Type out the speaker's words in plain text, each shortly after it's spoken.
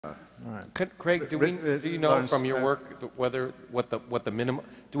Craig, do you know from your work what the minimal?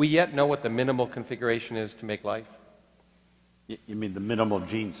 Do we yet know what the minimal configuration is to make life? You mean the minimal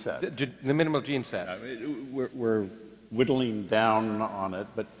gene set? The minimal gene set. We're whittling down on it,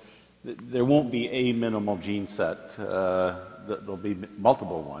 but there won't be a minimal gene set. There'll be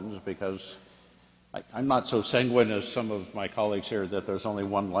multiple ones because I'm not so sanguine as some of my colleagues here that there's only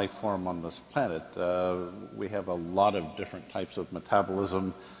one life form on this planet. We have a lot of different types of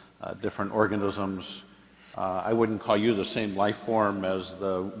metabolism, different organisms. I wouldn't call you the same life form as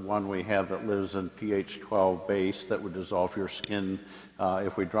the one we have that lives in pH 12 base that would dissolve your skin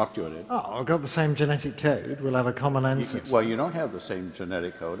if we dropped you in it. Oh, I've got the same genetic code. We'll have a common ancestor. Well, you don't have the same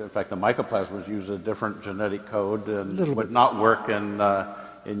genetic code. In fact, the mycoplasmas use a different genetic code and would not work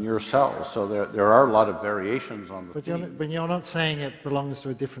in your cells. So there are a lot of variations on the But you're not saying it belongs to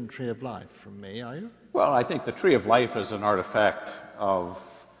a different tree of life from me, are you? Well, I think the tree of life is an artifact of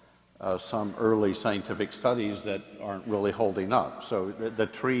some early scientific studies that aren't really holding up. So the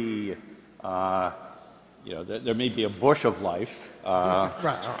tree, there may be a bush of life.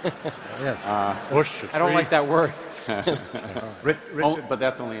 Right. Yes. Bush. I don't like that word. Richard, but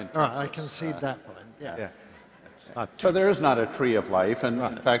that's only in. All right, I concede that point. Yeah. So there is not a tree of life, and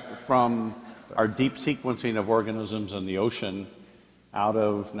in fact, from our deep sequencing of organisms in the ocean, out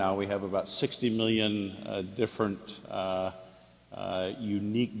of now we have about 60 million different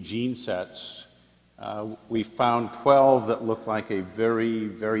unique gene sets. We found 12 that look like a very,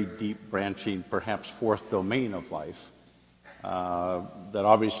 very deep branching, perhaps fourth domain of life. That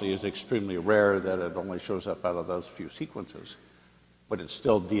obviously is extremely rare that it only shows up out of those few sequences. But it's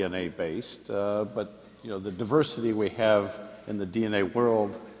still DNA based. But the diversity we have in the DNA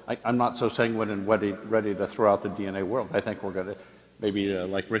world, I'm not so sanguine and ready to throw out the DNA world. I think we're going to, maybe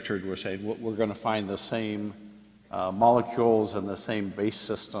like Richard was saying, we're going to find the same molecules and the same base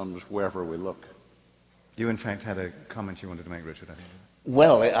systems wherever we look. You, in fact, had a comment you wanted to make, Richard, I think.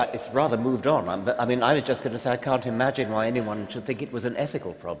 Well, it's rather moved on. I mean, I was just going to say I can't imagine why anyone should think it was an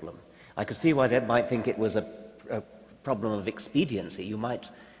ethical problem. I could see why they might think it was a problem of expediency. You might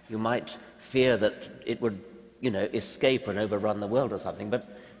fear that it would, escape and overrun the world or something. But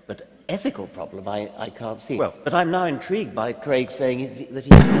ethical problem, I can't see. Well, but I'm now intrigued by Craig saying that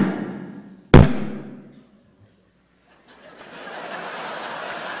he.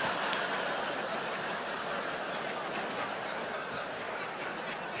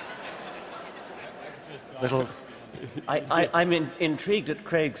 I'm intrigued at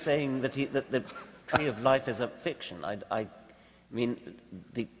Craig saying that the tree of life is a fiction. I mean,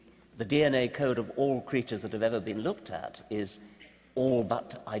 the DNA code of all creatures that have ever been looked at is all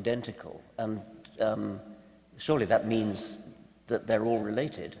but identical, and surely that means that they're all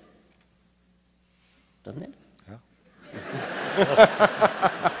related, doesn't it?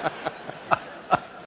 Yeah.